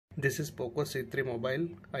This is Poco C3 mobile.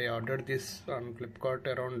 I ordered this on Flipkart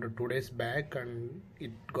around 2 days back and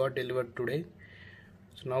it got delivered today.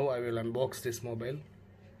 So now I will unbox this mobile.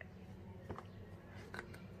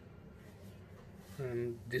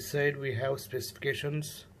 And this side we have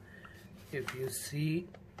specifications. If you see,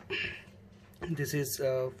 this is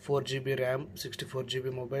 4GB RAM,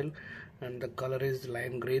 64GB mobile, and the color is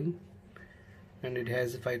lime green, and it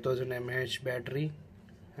has 5000 mAh battery,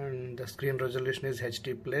 and the screen resolution is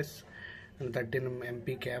HD plus and 13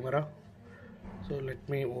 MP camera. So let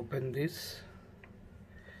me open this.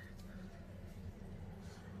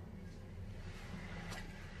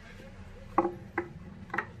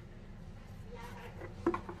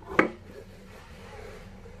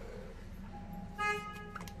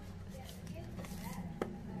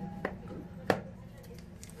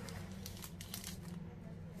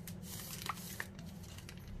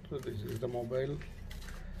 So this is the mobile,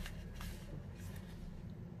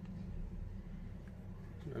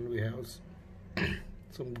 and we have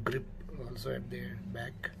some grip also at the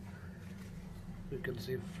back. You can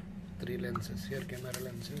see 3 lenses here, camera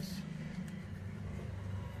lenses.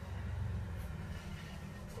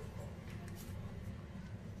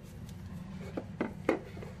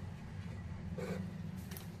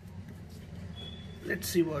 Let's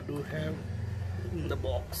see what we have in the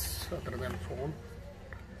box other than phone.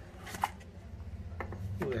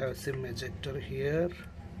 We have SIM ejector here.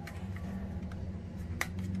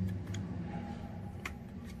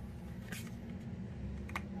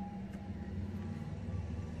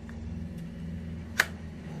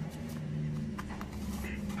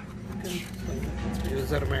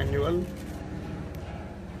 User manual.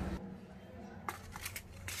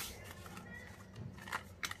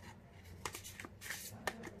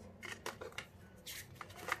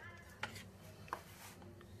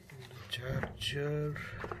 Charger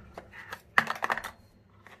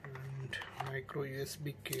and micro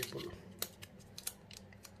USB cable.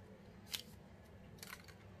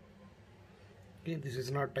 Okay, this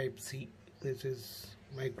is not type C, this is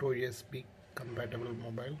micro USB compatible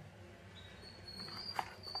mobile.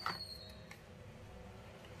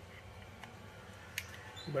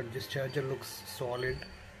 But this charger looks solid.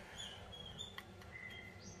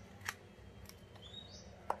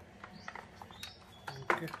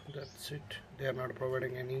 Okay, that's it. They are not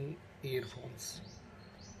providing any earphones.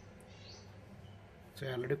 So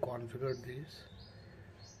I already configured these.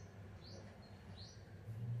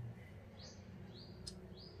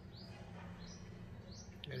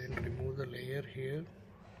 I didn't remove the layer here,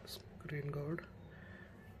 screen guard,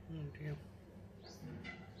 and yeah.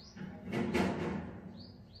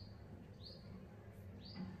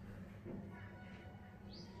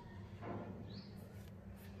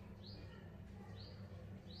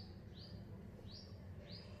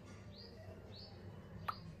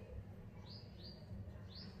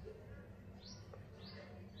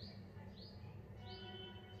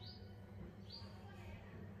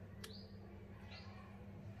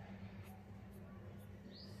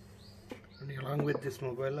 And along with this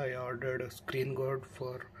mobile, I ordered a screen guard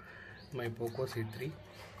for my Poco C3,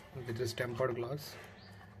 which is tempered glass,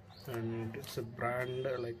 and it's a brand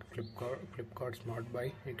like Flipkart Smart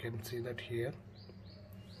Buy. You can see that here.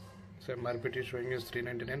 So MRP is showing is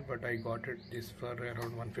 399, but I got it this for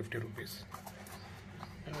around 150 rupees.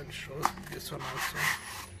 And it shows this one also.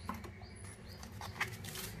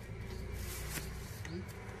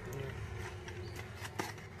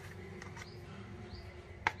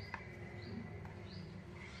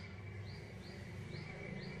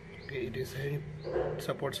 It is saying it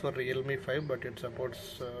supports for Realme 5, but it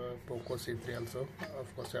supports Poco C3 also,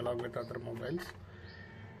 of course, along with other mobiles.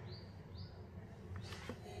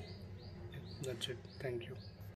 That's it. Thank you.